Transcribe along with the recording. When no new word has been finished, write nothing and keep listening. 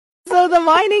So the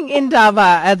mining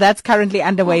Indaba that's currently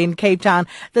underway in Cape Town,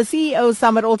 the CEO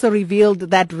summit also revealed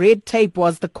that red tape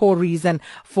was the core reason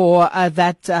for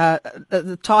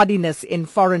the tardiness in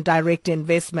foreign direct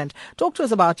investment. Talk to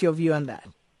us about your view on that.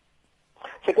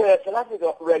 South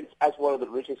Africa ranks as one of the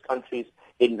richest countries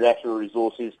in natural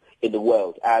resources in the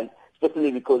world, and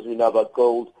especially because we know about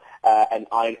gold and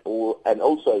iron ore, and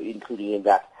also including in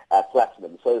that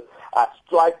platinum. So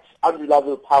strikes,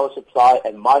 unreliable power supply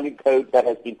and mining code that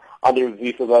has been under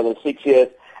review for more than 6 years,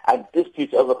 and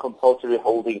disputes over compulsory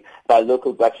holding by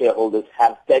local black shareholders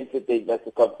have dented the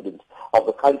investor confidence of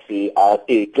the country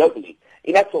globally.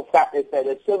 In actual fact, they say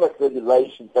there's so much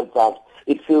regulation sometimes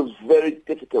it feels very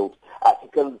difficult to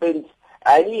convince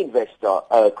any investor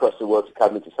across the world to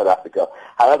come into South Africa.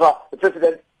 However, the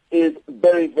president is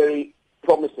very, very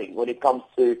promising when it comes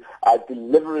to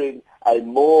delivering a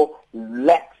more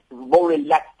relaxed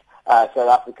South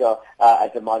Africa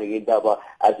at the mining Indaba,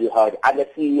 as you heard. And the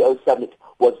CEO summit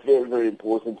was very, very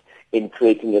important in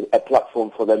creating a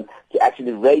platform for them to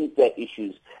actually raise their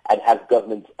issues and have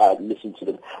government listen to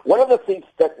them. One of the things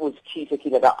that was key,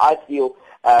 Sakina, that I feel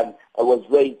was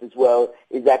raised as well,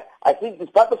 is that I think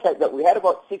despite the fact that we had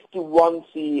about 61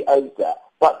 CEOs there,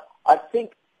 but I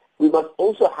think we must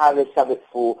also have a summit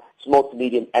for small to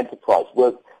medium enterprise,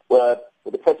 where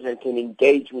the president can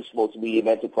engage with small to medium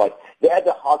enterprise. They're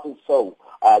the heart and soul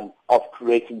of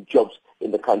creating jobs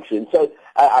in the country. And so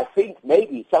I think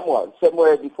maybe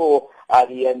somewhere before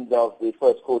the end of the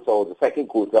first quarter or the second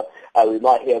quarter, we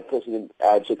might hear President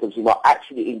Jacob Zuma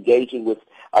actually engaging with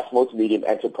small to medium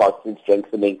enterprises in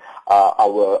strengthening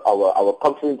our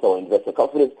confidence, our investor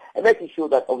confidence, and making sure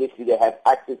that obviously they have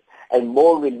access and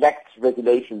more relaxed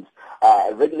regulations,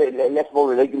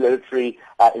 more regulatory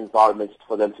environments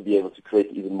for them to be able to create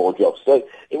even more jobs. So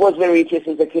it was very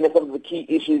interesting, Sakina. Some of the key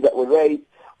issues that were raised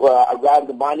were around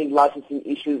the mining licensing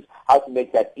issues, how to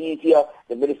make that easier.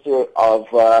 The Minister of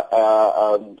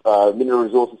Mineral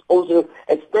Resources also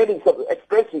expressing some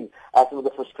of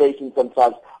the frustration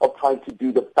sometimes of trying to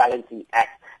do the balancing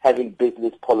act, having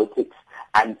business, politics,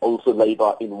 and also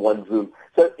labor in one room.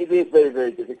 So it is very,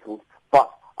 very difficult, but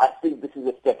I think this is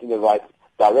a step in the right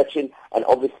direction, and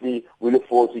obviously we look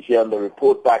forward to hearing the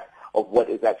report back of what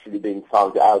is actually being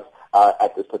found out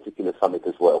at this particular summit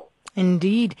as well.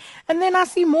 Indeed. And then I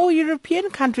see more European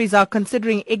countries are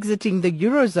considering exiting the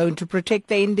Eurozone to protect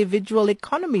their individual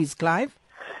economies, Clive.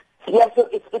 Yeah, so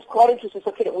it's quite interesting.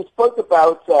 So, we spoke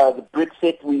about the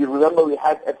Brexit. We remember we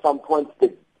had at some point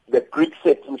the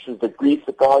Grexit, which is the Greece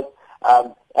guys.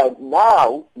 And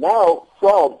now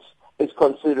France is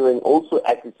considering also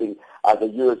exiting the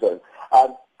Eurozone.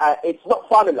 It's not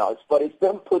finalized, but it's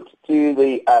been put to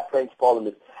the French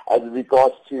Parliament as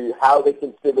regards to how they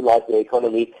can stabilize their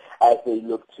economy as they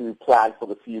look to plan for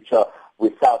the future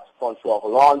without François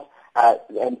Hollande.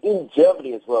 And in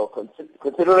Germany as well,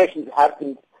 considerations have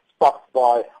been sparked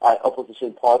by an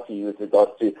opposition party with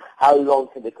regards to how long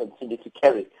can they continue to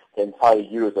carry the entire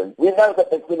Eurozone. We know that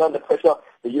they've been under pressure.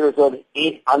 The Eurozone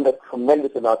is under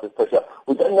tremendous amount of pressure.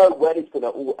 We don't know when it's going to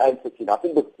all end. I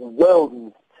think the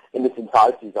world in its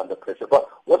entirety is under pressure. But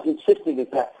what's interesting is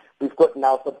that we've got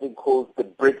now something called the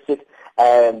Brexit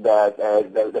and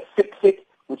the Fixit,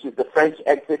 which is the French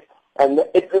exit. And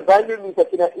it reminded me that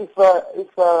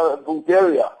if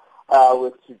Bulgaria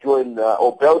was to join,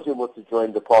 or Belgium was to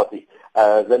join the party,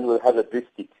 then we'll have a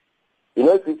biscuit. You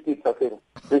know biscuits, I think.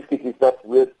 Biscuit is that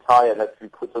weird tire that we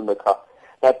put on the car.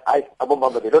 That I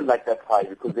remember they don't like that tire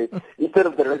because they, instead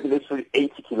of the regulatory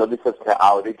 80 kilometers per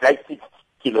hour, they drive 60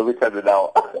 kilometers an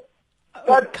hour.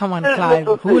 Come on,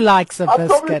 Clive. Who likes a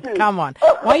biscuit? Come on.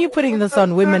 Why are you putting this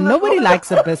on women? Nobody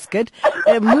likes a biscuit.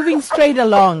 Moving straight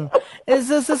along.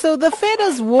 So the Fed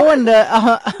has warned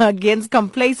against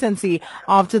complacency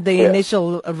after the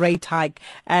initial rate hike.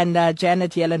 And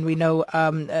Janet Yellen, we know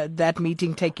that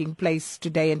meeting taking place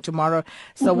today and tomorrow.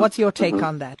 So what's your take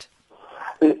on that?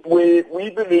 We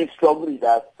believe strongly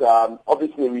that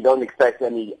obviously we don't expect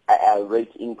any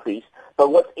rate increase.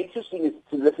 But what's interesting is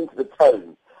to listen to the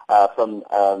tone from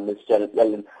Ms. Janet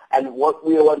Yellen. And what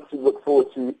we want to look forward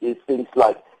to is things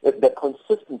like the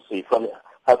consistency from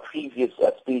her previous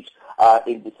speech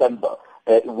in December.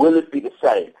 Will it be the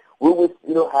same? Will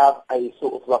we have a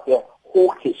sort of like a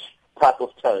hawkish type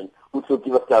of tone, which will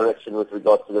give us direction with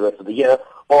regards to the rest of the year?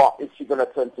 Or is she going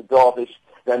to turn to dovish?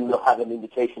 Then we'll have an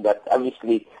indication that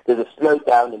obviously there's a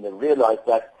slowdown and they realize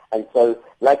that. And so,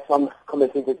 like some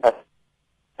commentators, that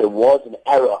there was an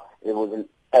error. There was an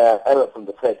error from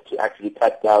the Fed to actually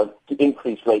cut down, to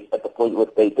increase rates at the point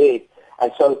what they did.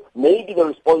 And so maybe the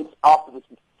response after these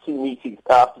 2 meetings,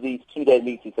 after these 2-day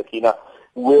meetings, Akina,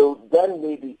 will then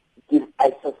maybe give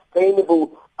a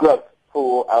sustainable growth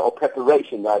for or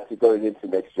preparation to going into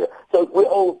next year. So we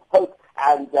all hope,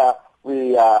 and I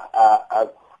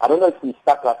don't know if we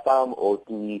suck our thumb or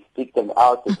do we stick them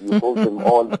out or do we hold them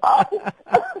on.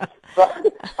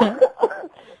 But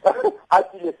I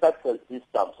feel a success this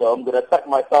time, so I'm going to suck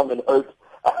my thumb and hope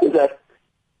that it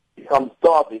becomes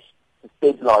dovish to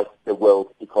stabilize the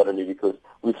world economy, because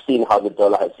we've seen how the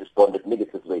dollar has responded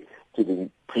negatively to the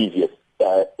previous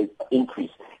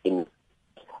increase in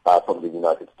from the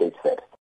United States Fed.